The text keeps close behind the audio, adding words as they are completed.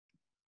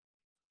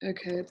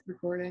Okay, it's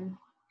recording.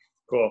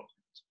 Cool.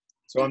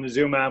 So on the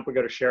Zoom app, we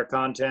go to share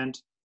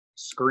content,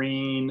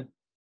 screen,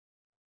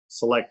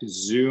 select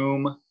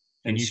Zoom,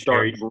 and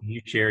start. Can you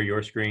share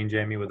your screen,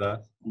 Jamie, with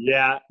us?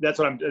 Yeah,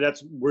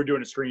 we're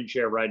doing a screen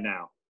share right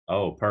now.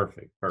 Oh,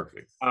 perfect.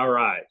 Perfect. All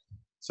right.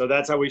 So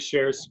that's how we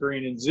share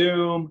screen in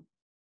Zoom.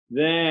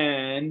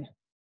 Then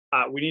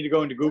we need to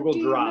go into Google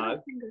Drive.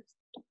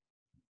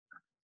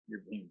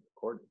 You're being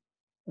recorded.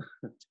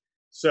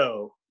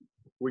 So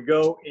we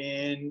go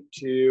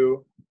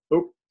into,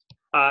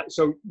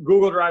 so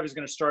Google Drive is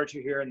going to start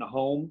you here in the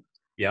home.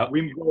 Yeah.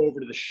 We go over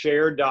to the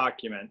shared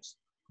documents.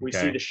 We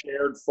see the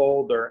shared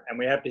folder, and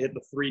we have to hit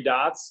the three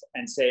dots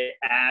and say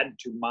add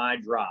to my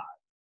drive.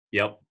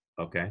 Yep.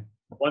 Okay.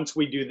 Once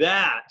we do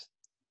that,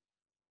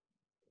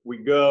 we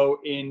go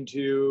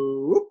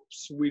into,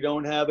 oops, we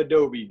don't have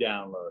Adobe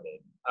downloaded.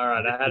 All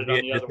right, I had it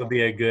on the other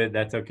one.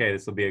 That's okay.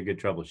 This will be a good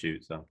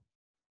troubleshoot. So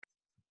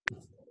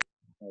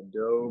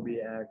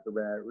Adobe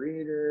Acrobat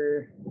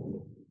Reader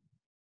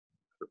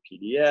for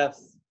PDF.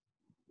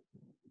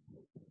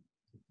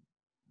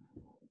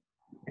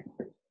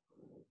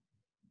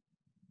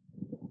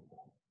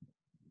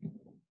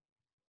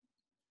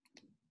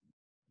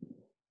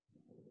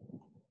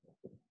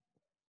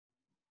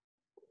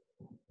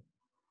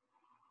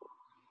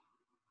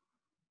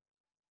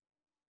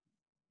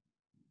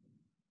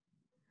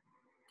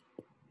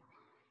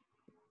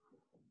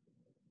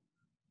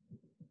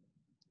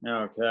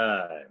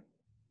 Okay.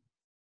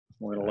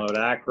 We're going to load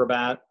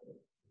Acrobat.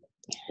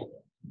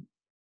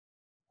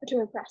 What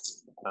do I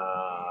press?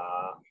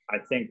 I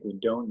think we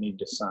don't need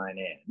to sign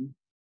in.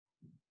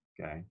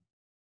 okay.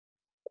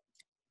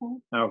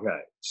 Okay,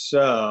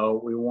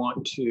 so we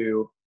want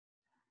to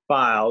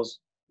files.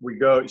 So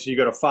you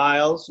go to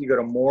files, you go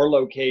to more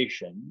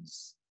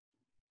locations.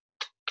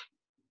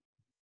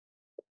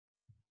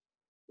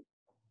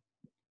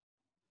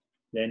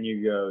 Then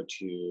you go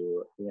to,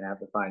 you're gonna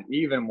have to find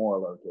even more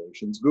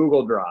locations.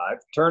 Google Drive,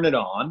 turn it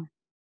on.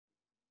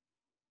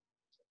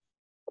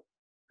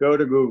 Go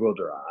to Google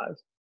Drive.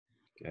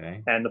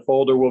 Okay. And the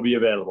folder will be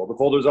available. The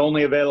folder is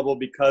only available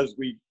because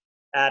we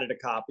added a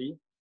copy.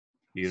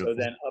 Beautiful. So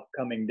then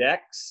upcoming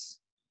decks,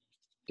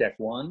 deck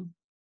 1.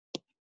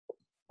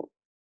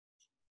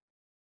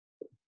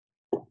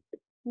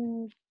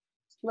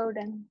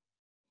 Loading.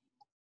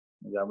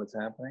 Is that what's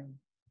happening?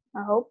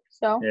 I hope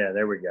so. Yeah,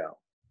 there we go.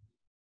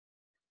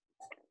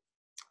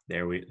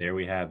 There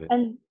we have it.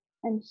 And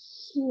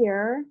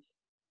here.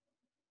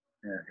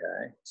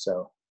 Okay,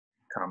 so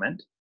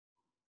comment,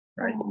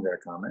 right? You got a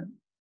comment,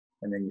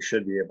 and then you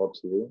should be able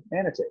to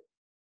annotate.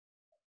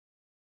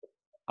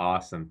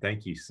 Awesome.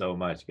 Thank you so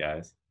much,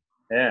 guys.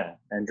 Yeah,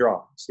 and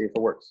draw. See if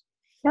it works.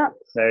 Yeah.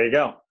 There you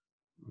go.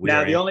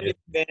 Now, the only it.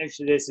 advantage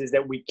to this is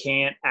that we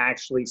can't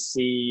actually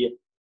see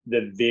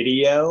the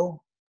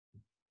video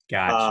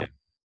Gotcha.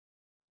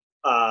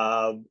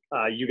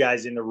 you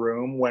guys in the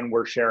room when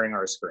we're sharing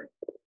our screen.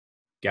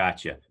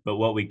 Gotcha. But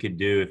what we could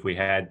do if we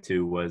had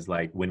to was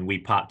like when we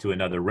pop to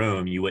another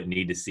room, you wouldn't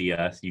need to see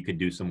us. You could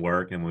do some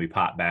work, and when we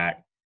pop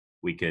back,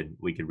 we could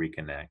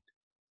reconnect.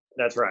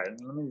 That's right.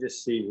 Let me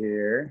just see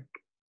here.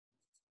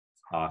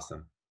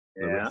 Awesome.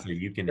 Yeah. So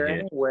you can Is there hit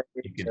any way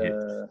hit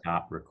to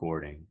stop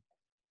recording.